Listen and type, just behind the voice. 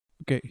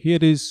Okay, here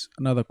is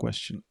another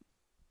question.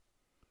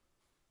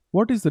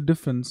 What is the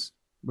difference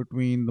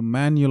between the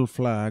manual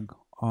flag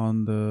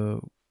on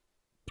the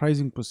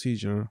pricing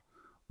procedure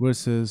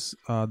versus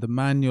the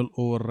manual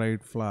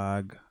override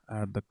flag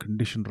at the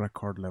condition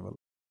record level?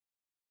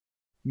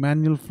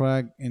 Manual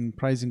flag in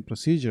pricing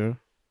procedure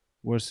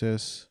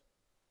versus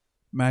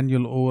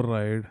manual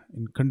override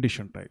in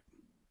condition type.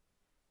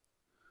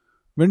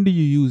 When do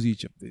you use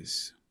each of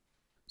these?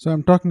 So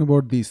I'm talking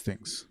about these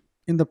things.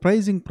 In the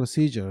pricing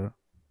procedure,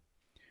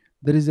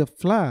 there is a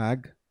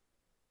flag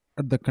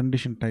at the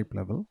condition type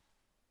level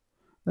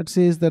that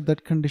says that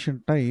that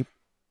condition type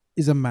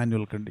is a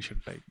manual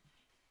condition type.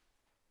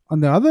 On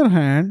the other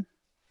hand,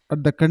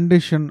 at the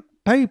condition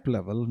type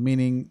level,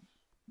 meaning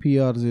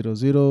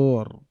PR00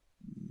 or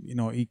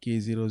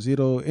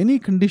EK00, any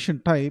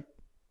condition type,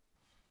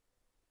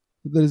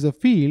 there is a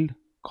field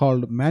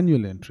called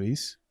manual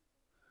entries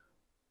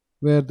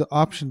where the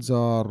options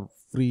are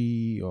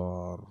free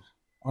or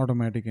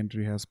automatic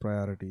entry has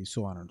priority,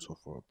 so on and so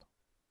forth.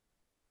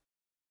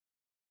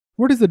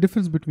 What is the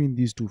difference between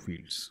these two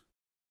fields?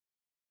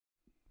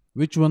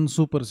 Which one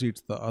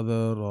supersedes the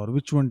other, or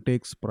which one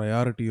takes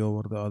priority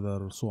over the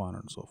other, so on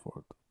and so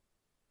forth?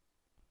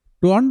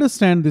 To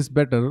understand this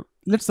better,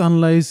 let's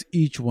analyze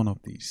each one of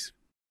these.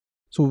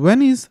 So,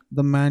 when is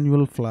the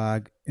manual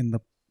flag in the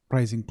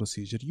pricing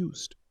procedure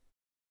used?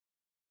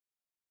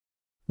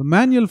 The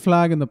manual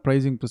flag in the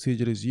pricing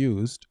procedure is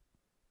used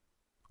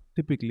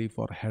typically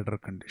for header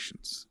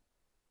conditions.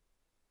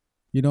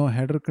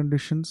 Header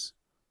conditions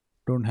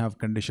don't have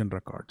condition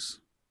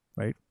records,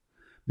 right?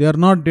 They are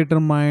not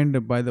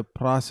determined by the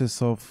process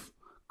of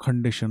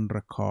condition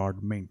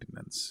record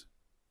maintenance.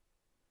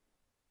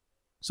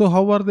 So,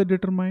 how are they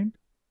determined?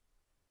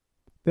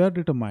 They are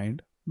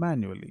determined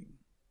manually.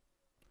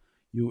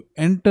 You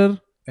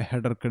enter a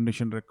header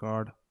condition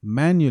record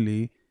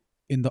manually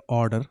in the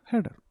order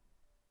header,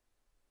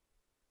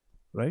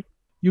 right?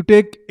 You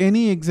take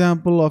any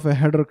example of a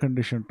header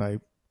condition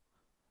type,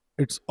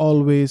 it's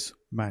always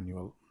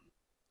manual.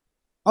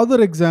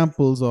 Other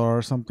examples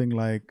are something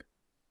like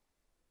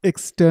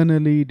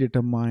externally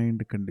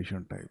determined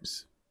condition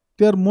types.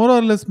 They are more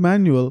or less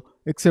manual,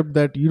 except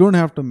that you don't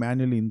have to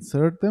manually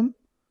insert them.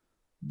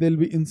 They'll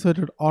be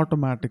inserted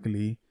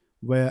automatically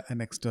via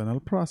an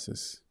external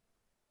process.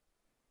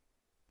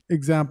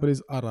 Example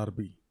is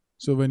RRB.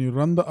 So when you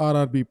run the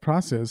RRB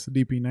process,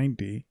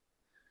 DP90,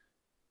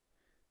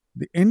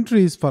 the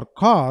entries for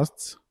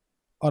costs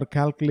are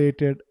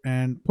calculated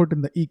and put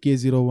in the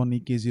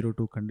EK01,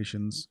 EK02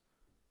 conditions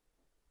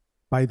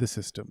by the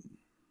system.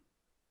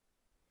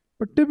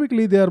 But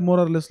typically they are more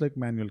or less like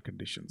manual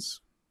conditions.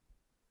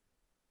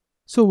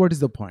 So what is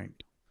the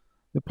point?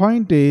 The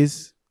point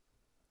is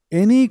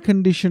any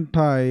condition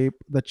type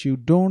that you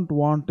don't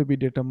want to be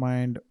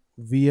determined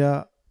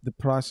via the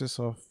process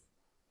of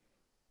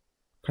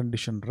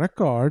condition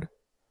record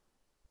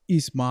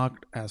is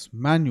marked as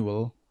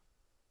manual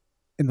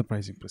in the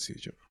pricing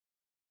procedure.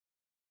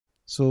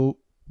 So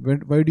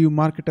why do you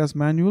mark it as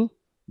manual?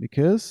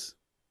 Because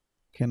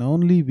can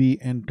only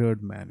be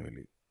entered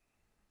manually.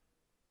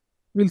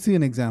 We'll see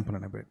an example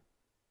in a bit.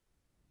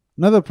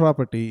 Another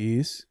property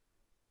is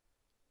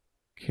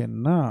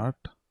cannot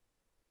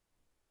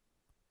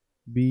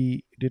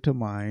be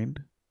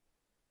determined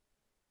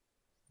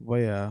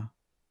via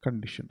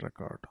condition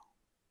record.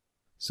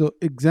 So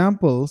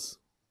examples: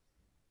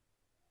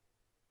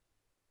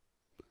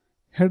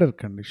 header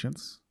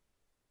conditions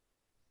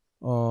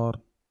or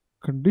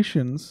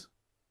conditions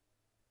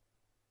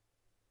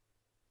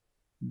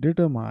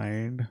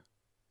determined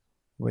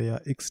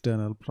via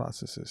external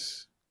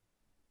processes.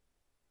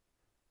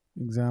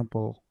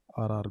 Example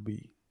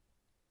RRB,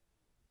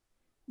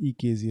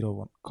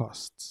 EK01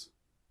 costs.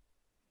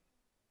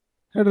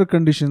 Header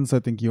conditions, I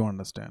think you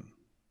understand,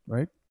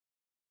 right?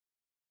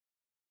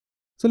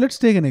 So let's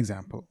take an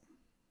example.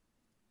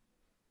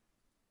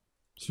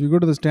 So you go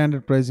to the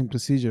standard pricing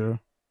procedure,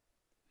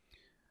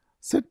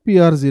 set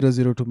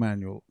PR00 to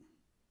manual.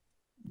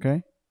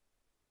 Okay.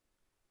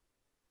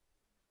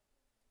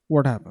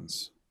 What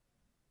happens?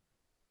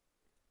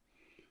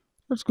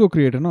 Let's go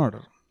create an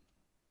order.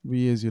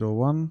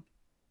 VA01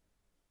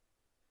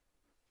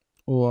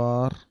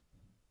 OR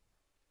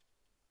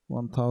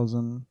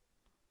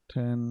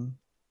 1010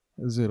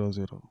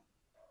 00.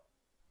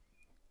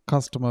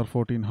 Customer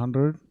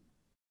 1400.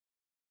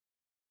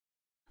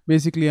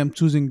 Basically, I'm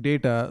choosing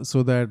data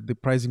so that the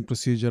pricing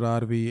procedure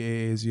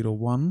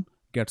RVAA01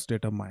 gets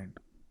determined.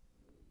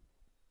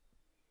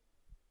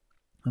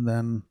 And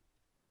then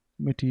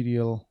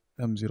material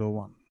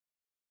M01.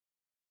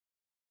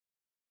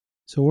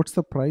 So what's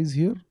the price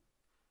here?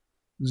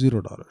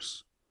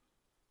 $0.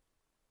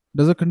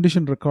 Does a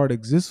condition record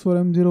exist for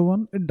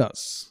M01? It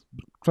does.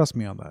 Trust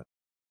me on that.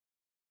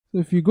 So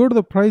if you go to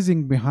the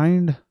pricing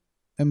behind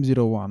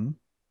M01,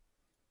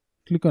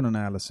 click on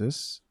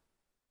analysis.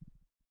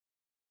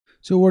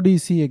 So what do you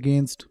see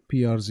against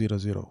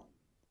PR00?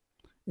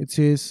 It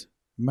says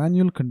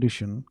manual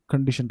condition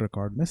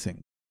record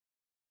missing.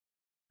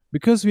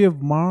 Because we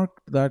have marked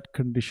that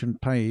condition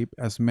type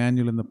as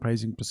manual in the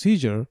pricing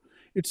procedure,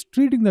 It's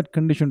treating that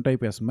condition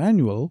type as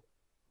manual,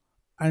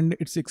 and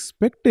it's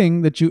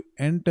expecting that you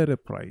enter a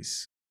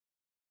price.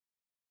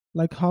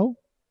 Like how?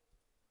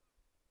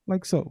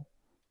 Like so.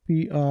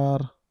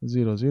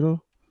 PR00,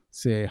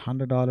 say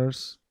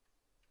 $100.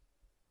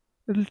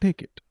 It'll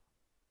take it,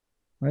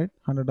 right?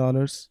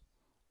 $100,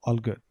 all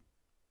good.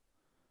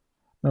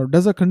 Now,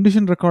 does a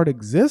condition record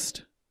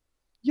exist?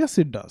 Yes,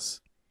 it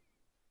does.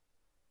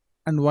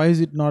 And why is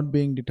it not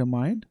being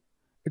determined?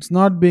 It's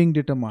not being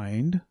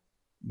determined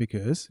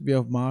because we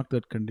have marked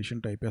that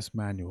condition type as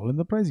manual in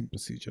the pricing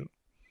procedure.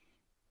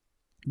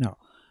 Now,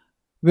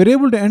 we're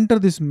able to enter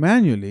this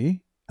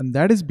manually, and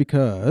that is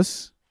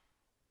because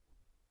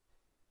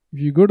if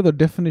you go to the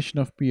definition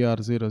of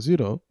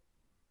PR00,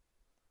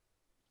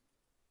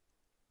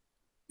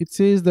 it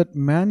says that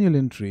manual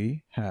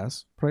entry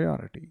has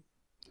priority.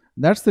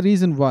 That's the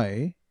reason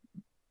why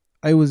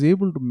I was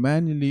able to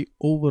manually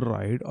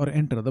override or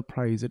enter the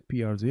price at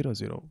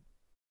PR00.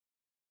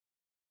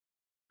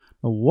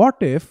 Now, what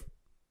if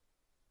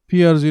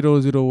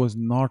PR00 was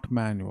not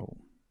manual?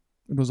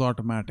 It was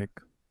automatic.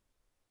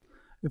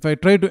 If I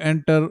try to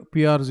enter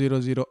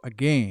PR00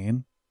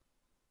 again,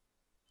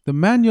 the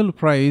manual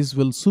price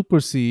will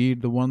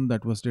supersede the one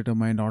that was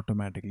determined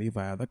automatically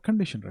via the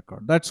condition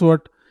record. That's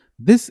what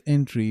this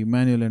entry,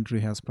 manual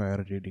entry, has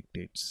priority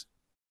dictates.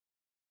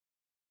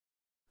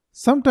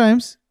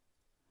 Sometimes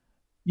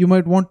you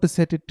might want to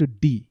set it to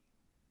D.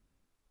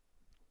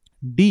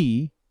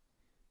 D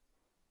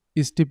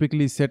is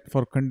typically set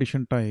for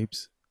condition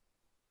types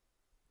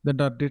that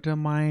are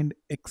determined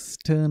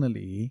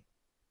externally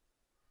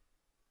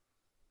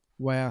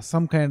via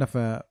some kind of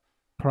a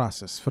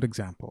process. For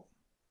example,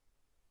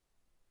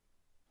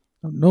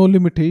 no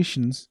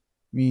limitations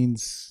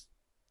means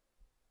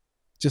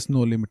just no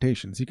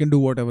limitations. You can do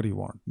whatever you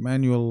want,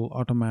 manual,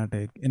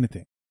 automatic,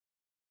 anything.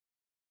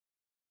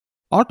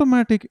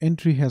 Automatic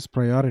entry has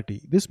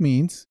priority. This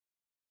means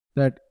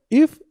that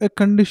if a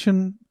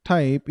condition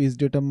type is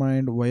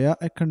determined via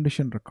a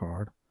condition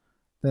record,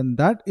 then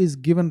that is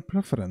given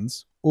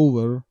preference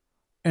over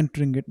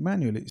entering it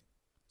manually.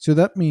 So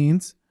that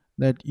means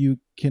that you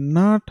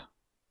cannot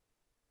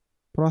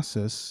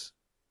process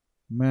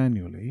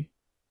manually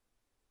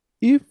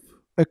if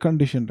a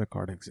condition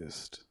record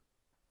exists.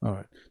 All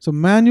right. So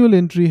manual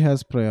entry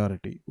has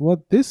priority.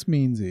 What this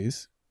means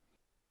is,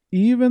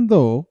 even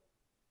though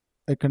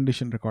a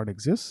condition record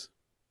exists,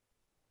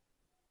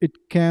 it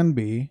can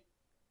be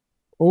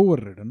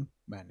overridden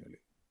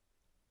manually.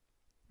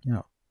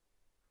 Now,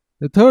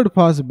 the third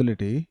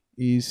possibility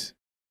is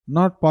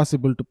not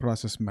possible to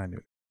process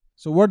manually.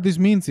 So what this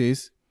means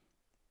is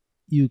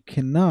you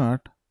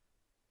cannot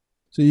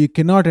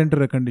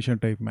enter a condition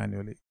type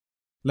manually,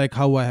 like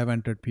how I have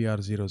entered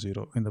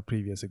PR00 in the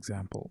previous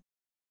example.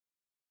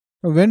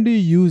 Now, when do you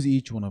use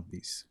each one of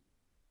these?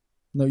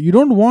 Now, you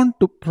don't want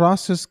to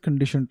process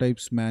condition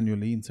types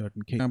manually in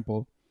certain cases.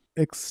 Example,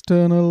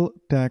 external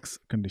tax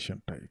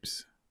condition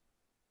types.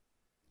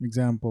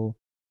 Example,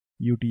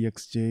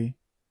 UTXJ,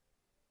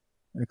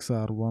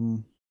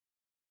 XR1.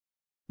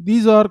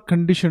 These are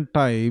condition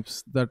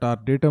types that are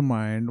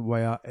determined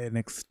via an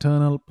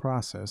external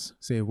process,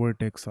 say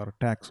Vertex or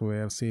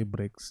Taxware, say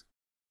Bricks,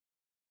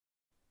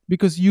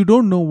 because you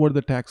don't know what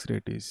the tax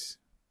rate is.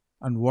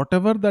 And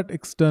whatever that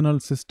external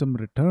system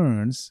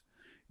returns,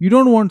 you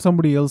don't want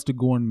somebody else to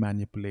go and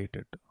manipulate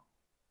it.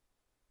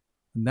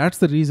 And that's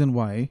the reason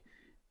why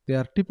they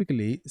are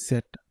typically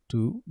set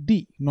to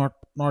D, not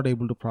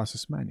able to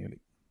process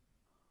manually.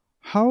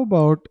 How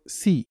about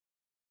C?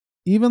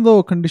 Even though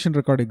a condition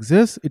record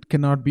exists, it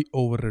cannot be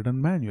overridden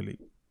manually.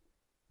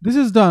 This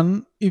is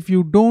done if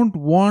you don't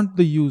want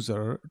the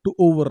user to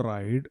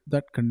override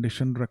that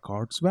condition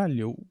record's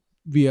value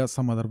via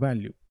some other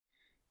value.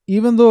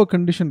 Even though a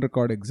condition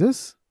record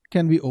exists,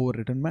 can be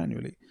overwritten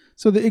manually.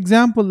 So the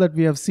example that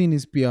we have seen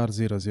is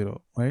PR00,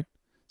 right?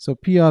 So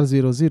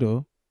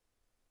PR00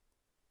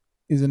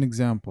 is an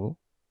example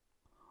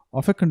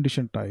of a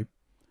condition type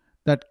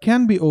that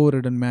can be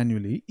overridden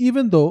manually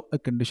even though a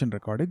condition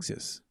record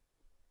exists.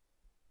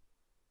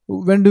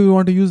 When do we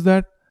want to use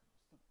that?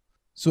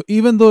 So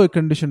even though a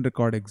condition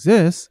record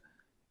exists,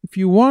 if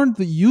you want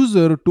the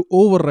user to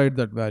override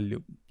that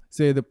value,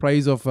 say the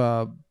price of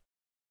an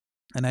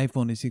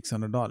iPhone is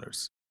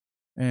 $600,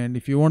 and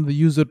if you want the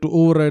user to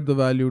override the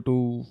value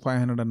to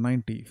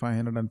 590,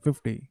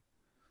 550,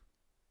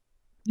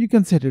 you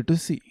can set it to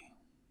C.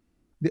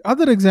 The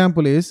other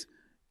example is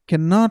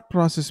cannot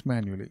process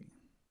manually.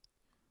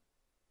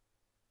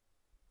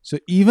 So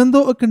even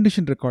though a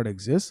condition record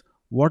exists,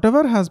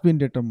 whatever has been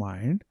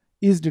determined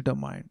is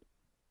determined.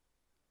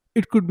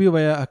 It could be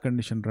via a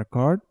condition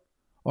record,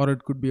 or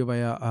it could be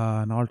via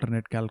an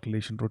alternate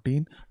calculation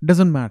routine.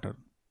 Doesn't matter.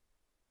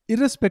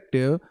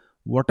 Irrespective,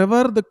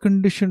 whatever the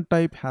condition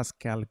type has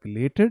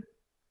calculated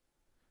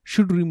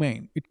should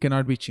remain. It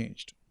cannot be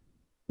changed.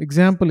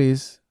 Example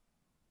is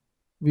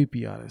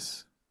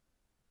VPRS,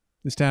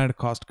 the standard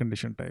cost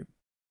condition type.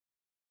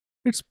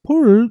 It's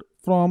pulled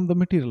from the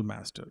material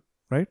master,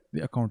 right?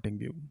 The accounting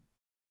view.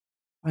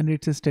 And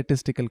it's a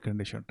statistical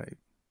condition type.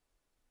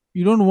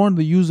 You don't want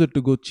the user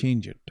to go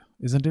change it.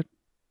 isn't it?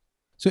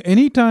 So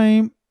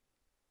anytime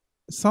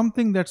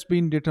something that's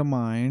been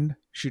determined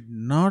should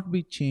not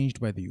be changed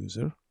by the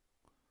user,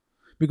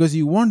 because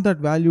you want that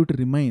value to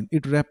remain.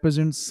 It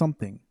represents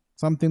something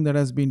that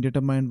has been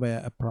determined by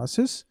a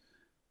process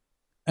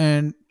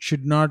and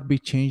should not be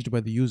changed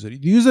by the user. The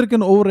user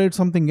can override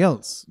something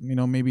else,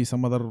 maybe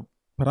some other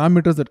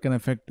parameters that can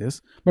affect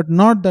this, but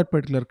not that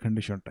particular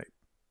condition type.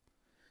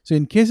 So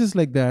in cases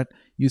like that,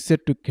 you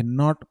set to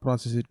cannot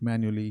process it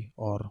manually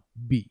or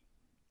B.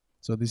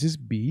 So this is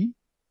B,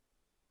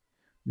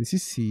 this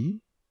is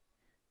C,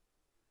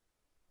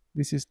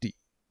 this is D.